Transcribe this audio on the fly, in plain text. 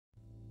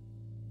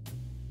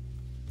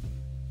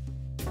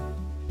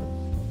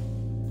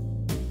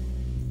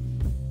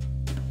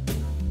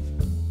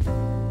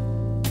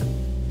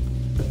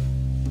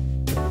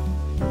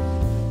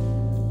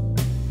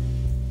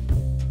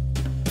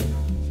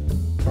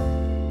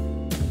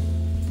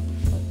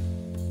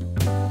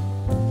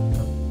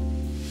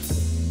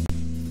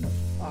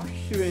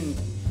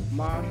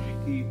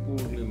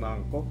पूर्णिमा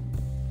को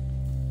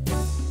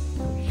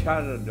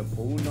शरद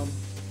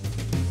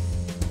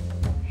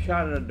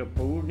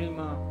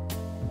पूर्णिमा,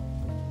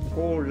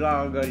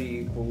 कोजागरी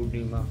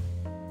पूर्णिमा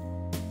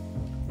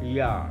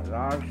या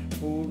रास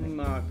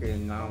पूर्णिमा के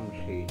नाम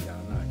से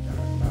जाना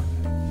जाता है।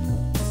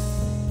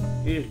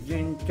 इस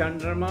दिन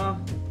चंद्रमा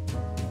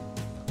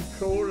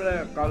 16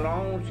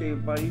 कलाओं से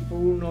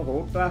परिपूर्ण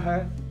होता है।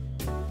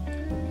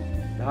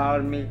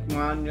 धार्मिक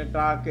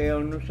मान्यता के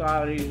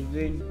अनुसार इस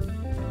दिन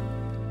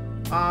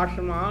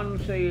आसमान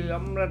से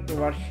अमृत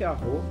वर्षा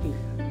होती है।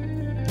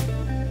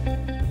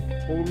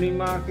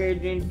 पूर्णिमा के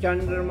दिन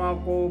चंद्रमा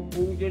को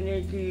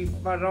पूजने की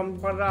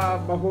परंपरा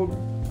बहुत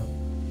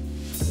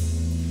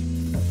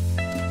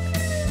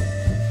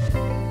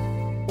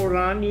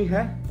पुरानी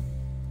है।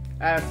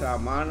 ऐसा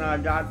माना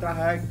जाता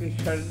है कि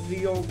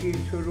सर्दियों की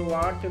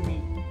शुरुआत भी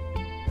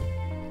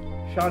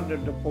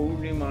शरद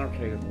पूर्णिमा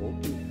से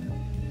होती है।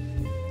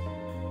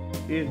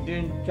 इस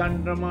दिन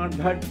चंद्रमा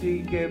धरती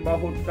के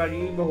बहुत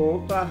करीब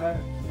होता है।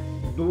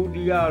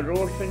 दूधिया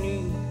रोशनी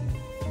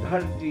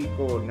धरती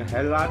को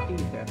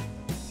नहलाती है।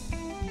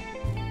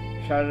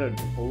 शरद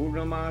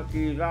पूर्णिमा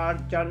की रात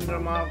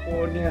चंद्रमा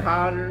को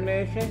निहारने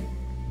से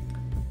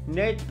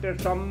नेत्र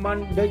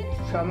संबंधित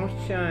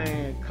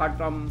समस्याएं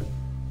खत्म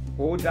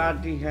हो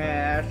जाती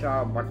हैं,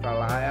 ऐसा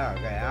बतलाया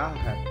गया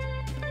है।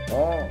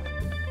 और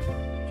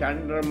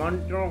चंद्र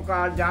मंत्रों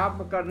का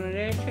जाप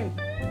करने से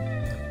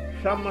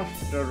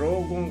समस्त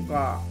रोगों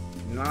का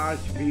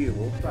नाश भी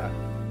होता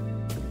है।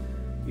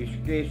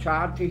 इसके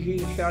साथ ही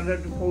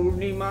शरद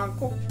पूर्णिमा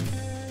को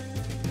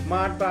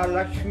माता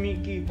लक्ष्मी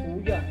की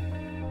पूजा,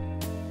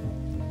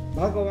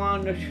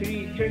 भगवान श्री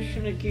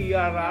कृष्ण की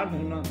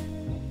आराधना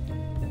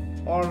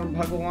और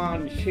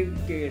भगवान शिव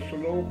के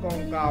श्लोकों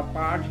का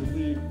पाठ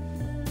भी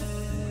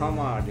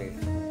हमारे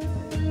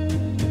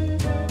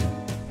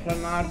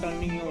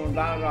सनातनियों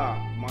द्वारा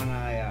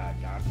मनाया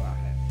जाता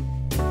है।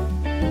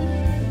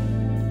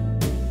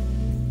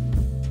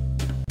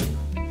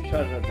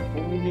 शरद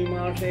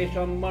पूर्णिमा से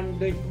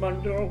संबंधित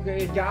मंत्रों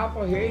के जाप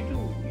हेतु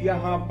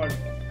यहाँ पर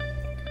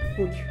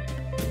कुछ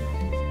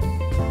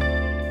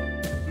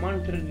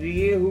मंत्र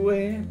दिए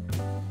हुए हैं,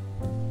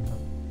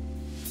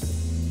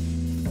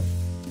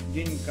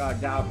 जिनका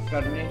जाप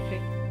करने से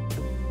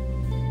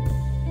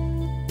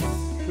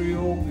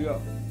सुयोग्य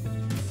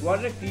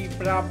वर की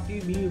प्राप्ति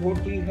भी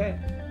होती है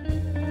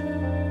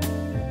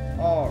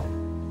और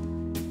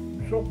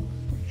सुख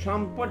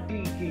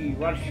संपत्ति की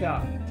वर्षा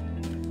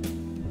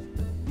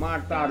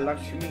माता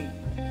लक्ष्मी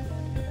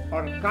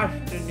और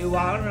कष्ट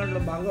निवारण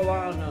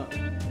भगवान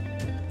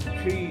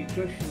श्री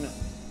कृष्ण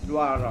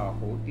द्वारा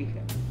होती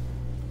है,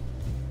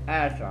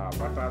 ऐसा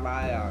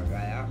बतलाया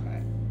गया है।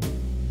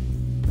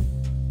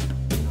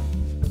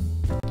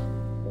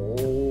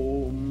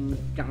 ओम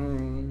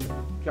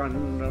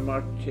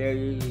चंद्रमस्यै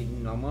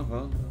नमः।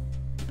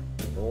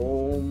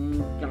 ओम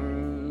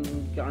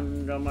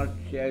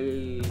चंद्रमस्यै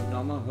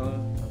नमः।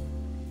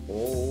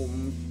 ओम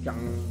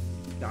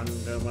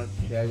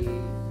चंद्रमस्यै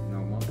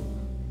नमः।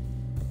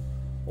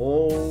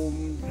 ओम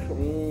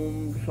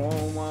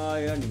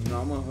सोमाय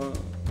नमः।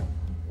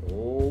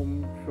 ओम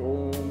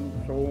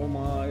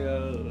सोमाय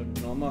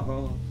नमः।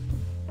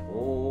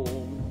 ओम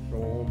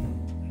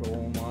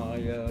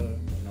सोमाय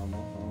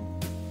नमः।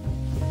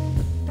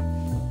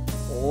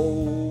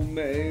 ओम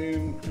ऐं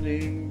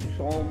क्लीं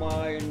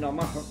सोमाय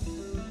नमः।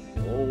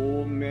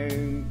 ओम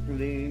ऐं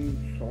क्लीं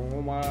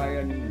सोमाय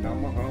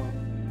नमः।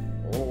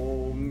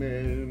 ओम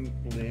ऐं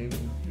क्लीं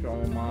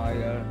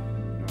सोमाय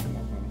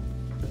नमः।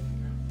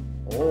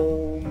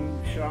 ओम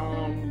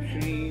शां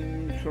श्रीं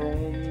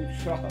सों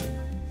सः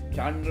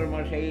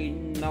चंद्रमसे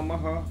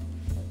नमः।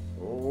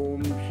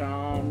 ओम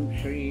शां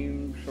श्रीं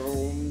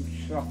सों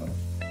सः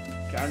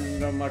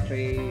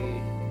चंद्रमसे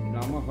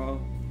नमः।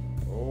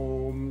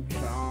 ओम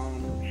शां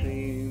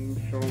श्रीं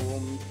सों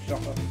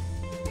सः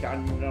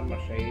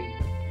चंद्रमसे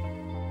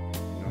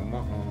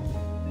नमः।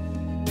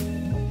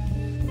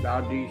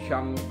 दादी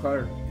शंकर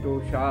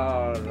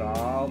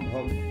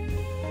तुषाराभं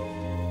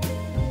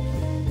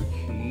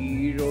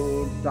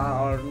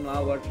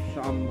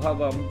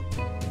क्षीरोद्धार्णवत्संभवं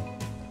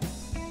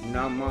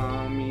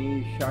नमामि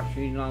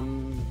शशिनं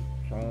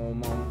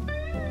सोमं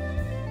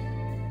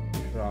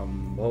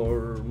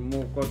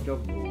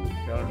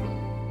शम्भुर्मुकुटभूषणम्।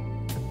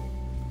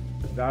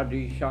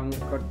 दादी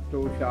शंकर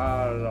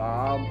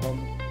तुषाराभं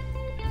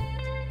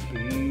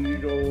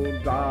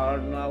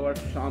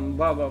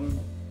क्षीरोद्धार्णवत्संभवं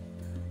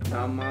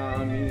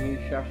नमामि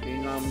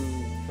शशिनं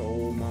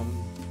सोमं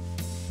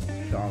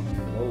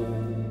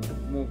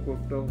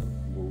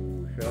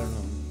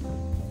शम्भुर्मुकुटभूषणम्।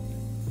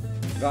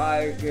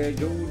 गाय के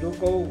दूध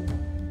को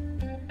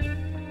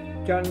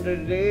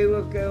चंद्रदेव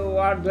के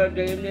अर्घ्य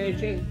देने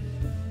से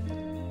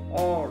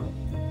और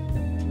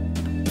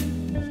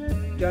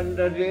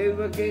चंद्रदेव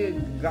के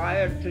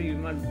गायत्री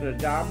मंत्र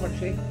जाप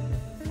से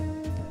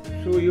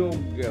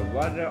सुयोग्य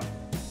वर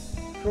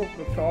सुख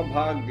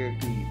सौभाग्य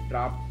की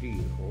प्राप्ति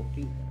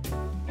होती है।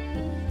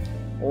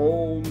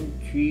 ओम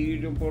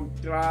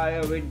क्षीरपुत्राय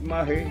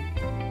विद्महे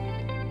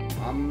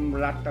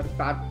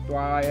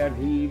अमृततत्त्वाय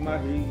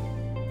धीमहि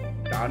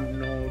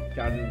तन्नो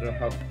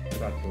चन्द्रः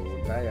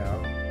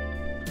प्रचोदयात्।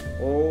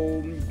 ॐ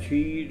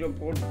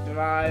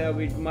क्षीरपुत्राय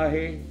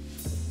विद्महे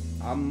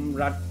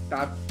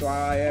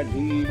अमृतत्वाय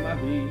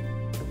धीमहि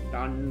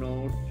तन्नो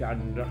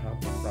चन्द्रः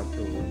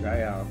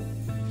प्रचोदयात्।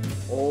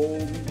 ॐ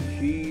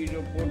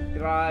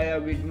क्षीरपुत्राय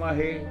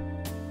विद्महे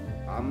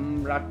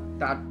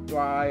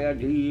अमृतत्वाय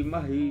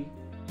धीमहि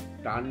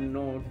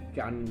तन्नो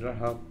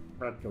चन्द्रः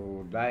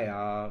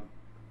प्रचोदयात्।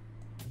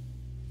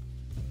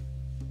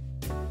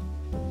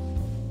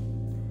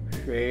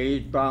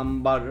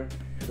 श्वेताम्बरश्च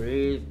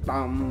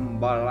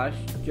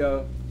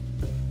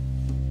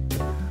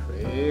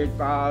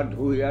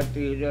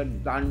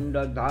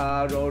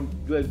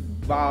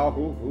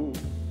श्वेताधुयतिर्दण्डधारोद्विग्बाहुः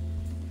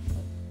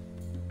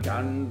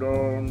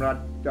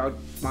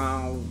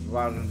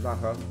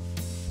चन्द्रोन्नत्यत्मावर्धः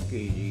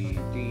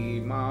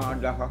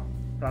किरीटिमादः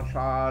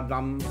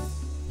प्रसादं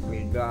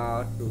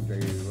विदधातु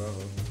देवः।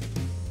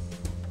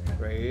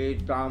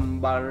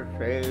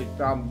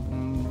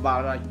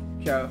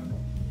 श्वेताम्बरश्च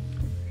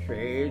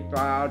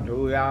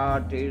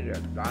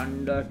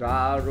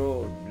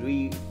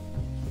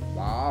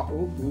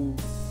श्वेताधुयातिर्दण्डधारोद्विबाहुः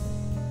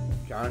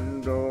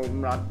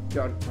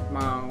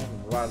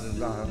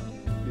चन्द्रोन्नत्यत्मावर्धः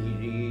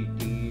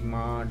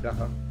किरीटिमादः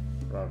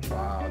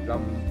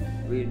प्रसादं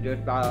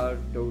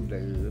विदधातु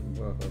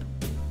देवः।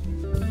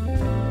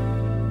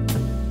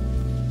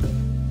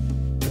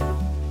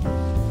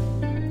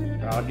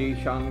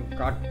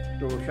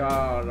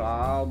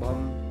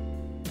 तदिशङ्कट्तुषाराभं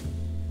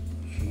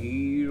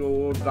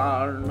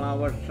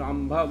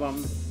क्षीरोदार्णवसम्भवं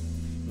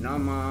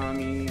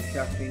नमामि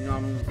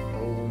शशिनं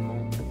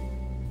सोमं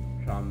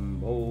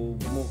शम्भो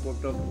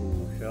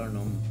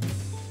मुकुटभूषणम्।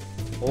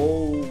 ॐ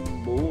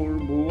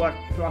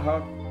भूर्भुवस्सुवः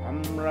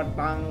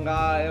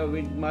अमृताङ्गाय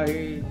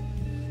विद्महे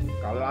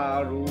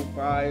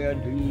कलारूपाय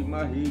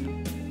धीमहि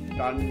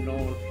तन्नो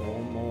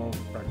सोमो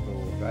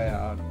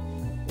प्रचोदयात्।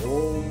 ॐ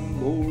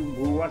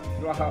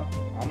भूर्भुवस्सुवः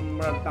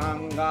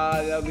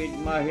अमृताङ्गाय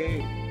विद्महे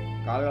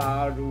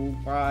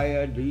कलारूपाय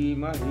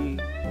धीमहि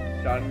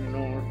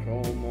तन्नो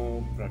सोमो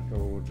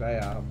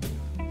प्रचोदयात्।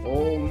 ॐ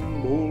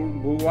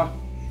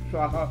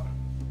भूर्भुवस्सुवः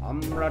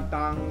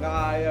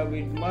अमृताङ्गाय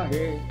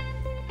विद्महे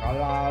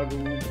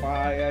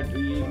कलारूपाय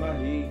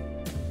धीमहि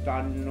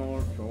तन्नो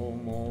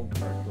सोमो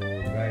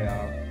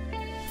प्रचोदयात्।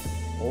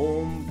 ॐ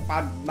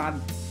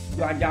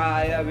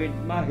पद्मध्वजाय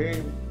विद्महे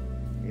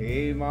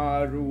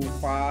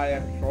हेमारूपाय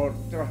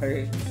श्रोत्रहे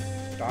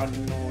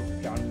तन्नो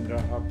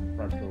चन्द्रः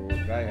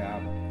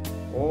प्रचोदयात्।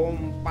 ॐ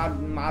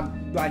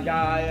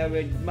पद्मध्वजाय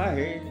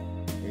विद्महे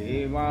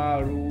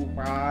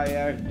हेमारूपाय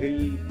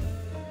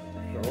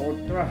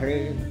श्रोत्रहे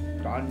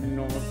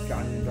तन्नो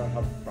चन्द्रः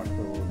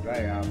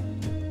प्रचोदयात्।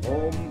 ॐ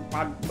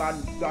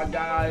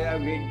पद्मध्वजाय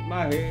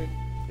विद्महे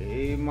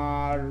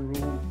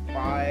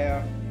हेमारूपाय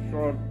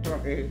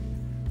श्रोत्रहे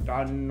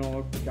तन्नो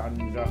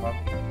चन्द्रः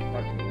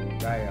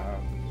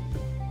प्रचोदयात्।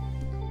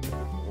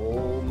 ॐ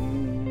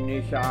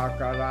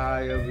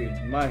निशाकराय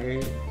विद्महे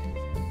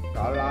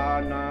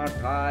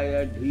कलानाथाय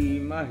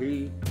धीमहि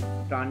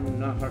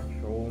तन्नः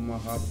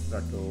सोमः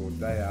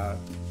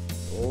प्रचोदयात्।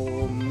 ॐ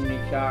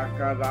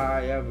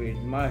निशाकराय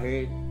विद्महे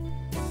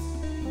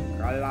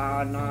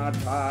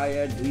कलानाथाय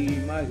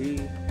धीमहि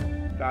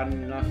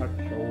तन्नः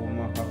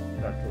सोमः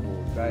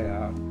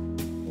प्रचोदयात्।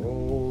 ॐ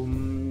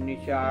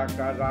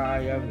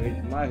निशाकराय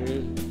विद्महे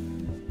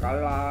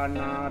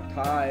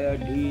कलानाथाय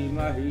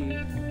धीमहि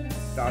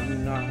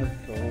तन्नः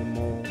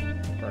सोमो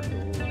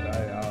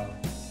प्रचोदयात्।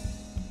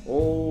 ॐ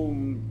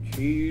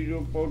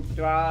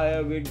क्षीरपुत्राय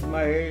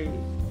विद्महे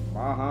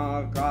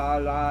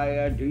महाकालाय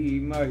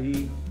धीमहि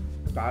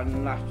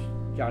तन्नः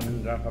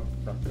चन्द्रः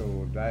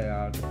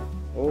प्रचोदयात्।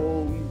 ॐ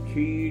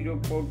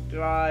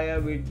क्षीरपुत्राय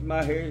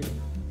विद्महे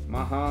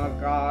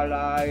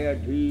महाकालाय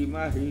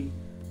धीमहि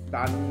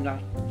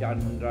तन्नः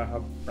चन्द्रः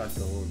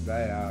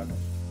प्रचोदयात्।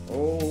 ॐ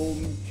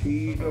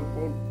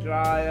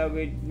क्षीरपुत्राय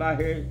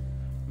विद्महे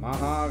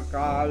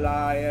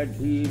महाकालाय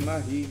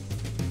धीमहि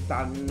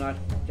तन्नः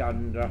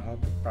चन्द्रः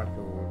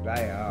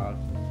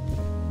प्रचोदयात्।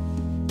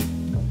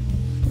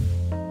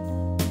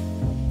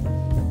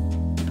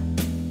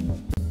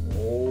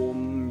 ॐ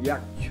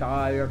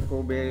यक्षाय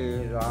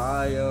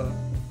कुबेराय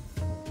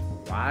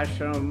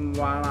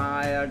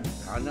वासवाणाय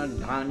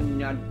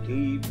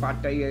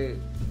धनधान्याधिपतये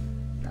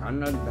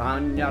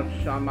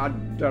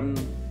धनधान्यसमृद्धं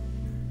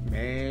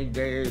मे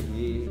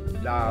देहि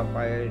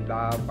दापय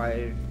दापय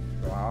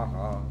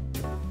स्वाहा।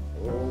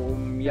 ॐ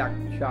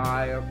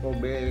यक्षाय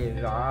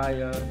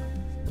कुबेराय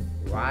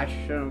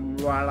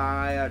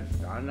वासवाणाय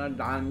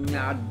धनधान्याधिपतये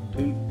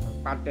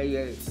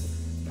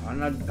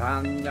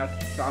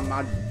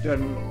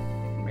धनधान्यसमृद्धं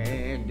मे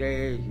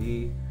देहि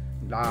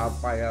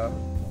दापय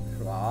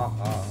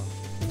स्वाहा।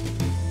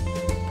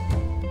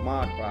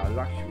 माता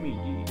लक्ष्मी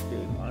जी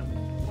के मंत्र।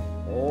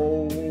 ॐ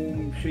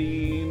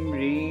श्रीं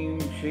ह्रीं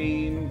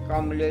श्रीं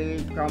कमले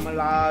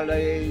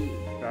कमलालये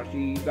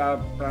प्रसीद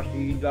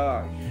प्रसीद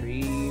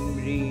श्रीं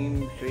ह्रीं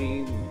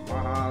श्रीं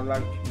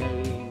महालक्ष्मी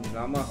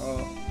नमः।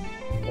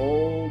 ॐ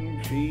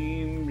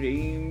श्रीं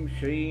ह्रीं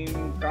श्रीं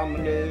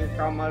कमले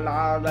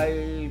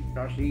कमलालये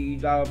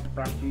प्रसीद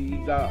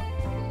प्रसीद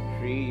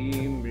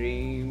श्रीं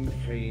ह्रीं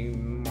श्रीं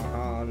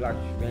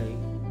महालक्ष्मी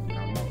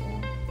नमः।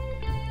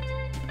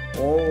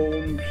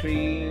 ॐ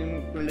श्रीं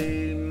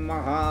क्लीं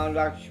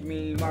महालक्ष्मी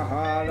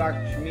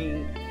महालक्ष्मी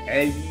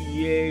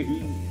ऐयेहि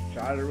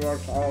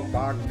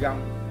सर्वसौभाग्यं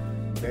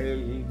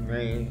देहि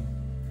मे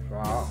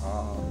स्वाहा।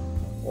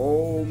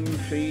 ॐ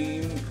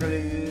श्रीं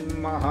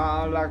क्लीं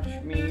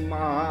महालक्ष्मी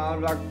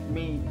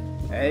महालक्ष्मी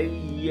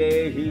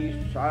ऐयेहि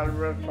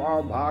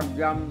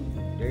सर्वसौभाग्यं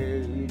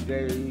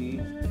देहि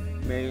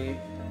मे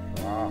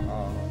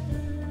स्वाहा।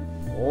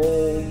 ॐ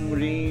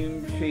ह्रीं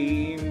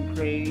श्रीं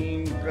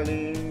क्लीं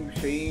क्लीं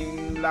श्रीं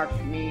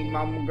लक्ष्मी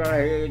मम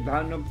गृहे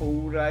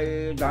धनपूरये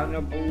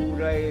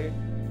धनपूरये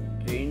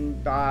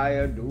चिन्ताय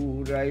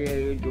दूरये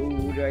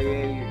दूरये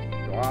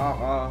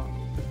स्वाहा।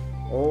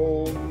 ॐ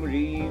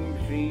ह्रीं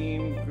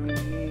श्रीं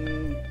क्लीं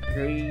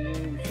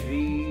क्लीं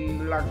श्रीं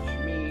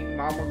लक्ष्मी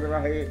मम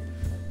गृहे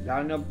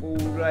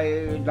धनपूरये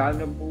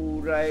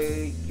धनपूरये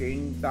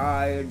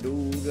चिन्ताय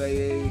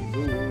दूरये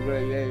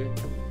दूरये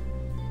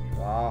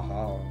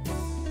स्वाहा।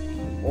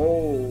 ॐ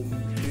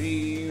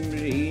श्रीं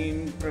ह्रीं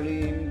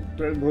क्लीं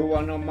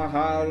त्रिभुवन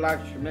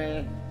महालक्ष्मे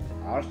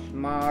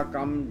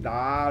अस्माकं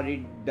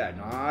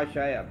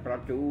दारिद्र्यनाशय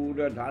प्रचुर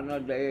धन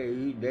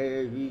देहि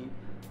देहि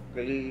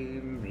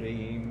क्लीं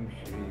ह्रीं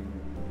श्रीं।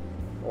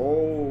 ॐ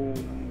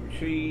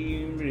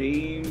श्रीं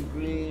ह्रीं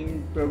क्लीं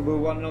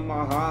त्रिभुवन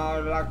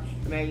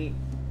महालक्ष्मे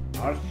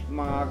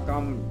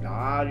अस्माकं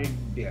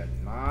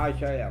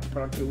दारिद्र्यनाशय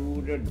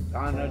प्रचुर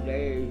धन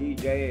देहि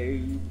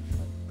देहि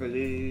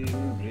क्लीं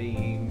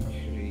ह्रीं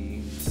श्रीं।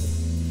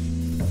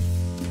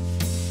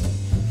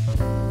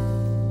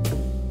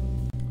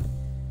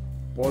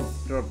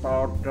 पुत्र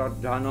पौत्र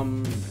धनं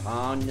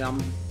धान्यं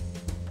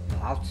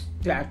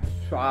हस्त्यस्वादिवेदं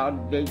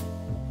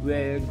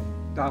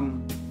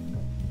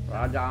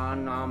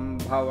प्रजानां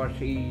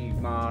भवसि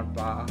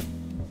माता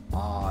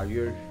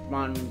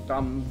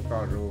आयुष्मन्तं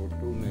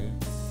करोतु मे।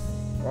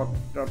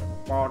 पुत्र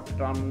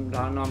पौत्रं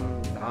धनं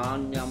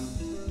धान्यं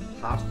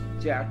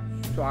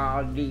हस्त्यस्वादिवेदं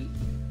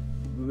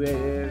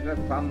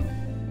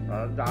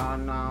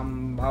प्रजानां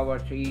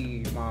भवसि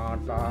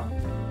माता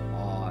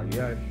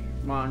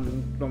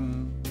आयुष्मन्तं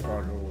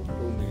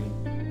करोतु मे।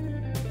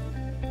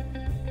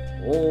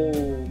 ॐ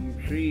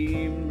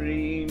श्रीं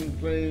ह्रीं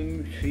क्लीं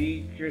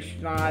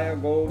श्रीकृष्णाय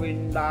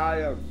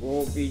गोविन्दाय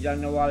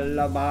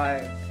गोपीजनवल्लभाय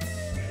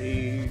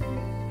श्रीं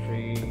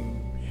श्रीं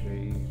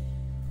श्रीं।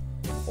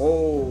 ॐ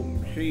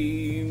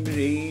श्रीं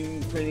ह्रीं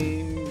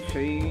क्लीं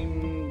श्रीं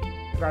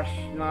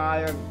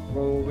कृष्णाय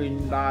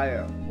गोविन्दाय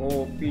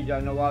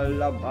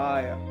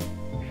गोपीजनवल्लभाय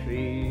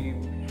श्रीं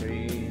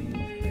श्रीं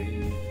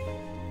श्रीं।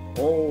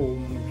 ॐ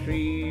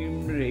श्रीं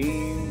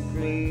ह्रीं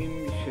क्लीं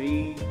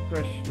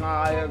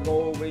श्रीकृष्णाय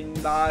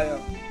गोविन्दाय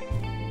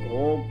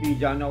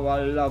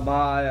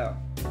गोपीजनवल्लभाय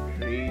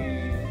श्रीं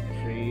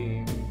श्रीं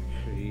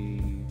श्रीं।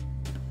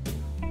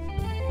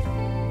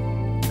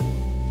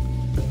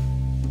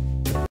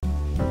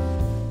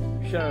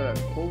 शरद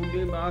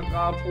पूर्णिमा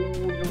का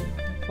पूर्ण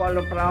फल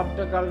प्राप्त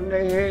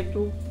करने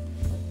हेतु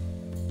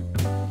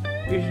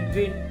इस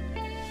दिन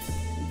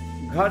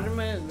घर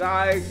में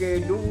गाय के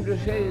दूध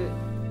से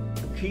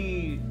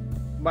खीर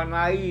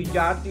बनाई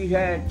जाती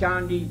है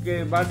चांदी के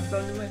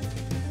बर्तन में।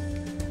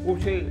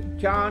 उसे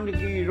चांद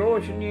की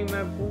रोशनी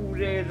में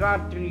पूरे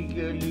रात्रि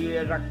के लिए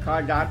रखा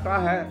जाता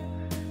है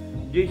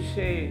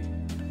जिससे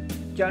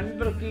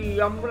चंद्र की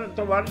अमृत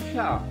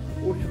वर्षा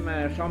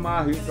उसमें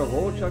समाहित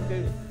हो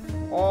सके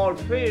और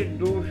फिर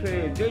दूसरे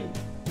दिन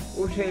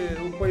उसे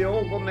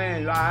उपयोग में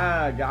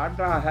लाया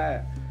जाता है।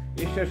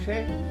 इससे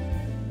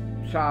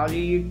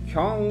सारी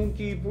इच्छाओं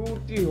की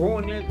पूर्ति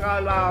होने का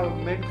लाभ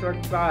मिल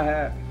सकता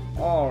है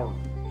और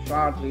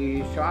साथ ही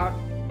साथ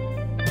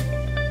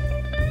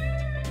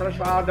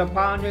प्रसाद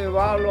पाने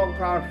वालों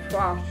का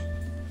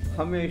स्वास्थ्य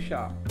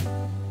हमेशा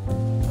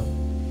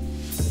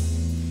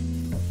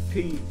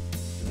ठीक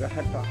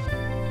रहता है।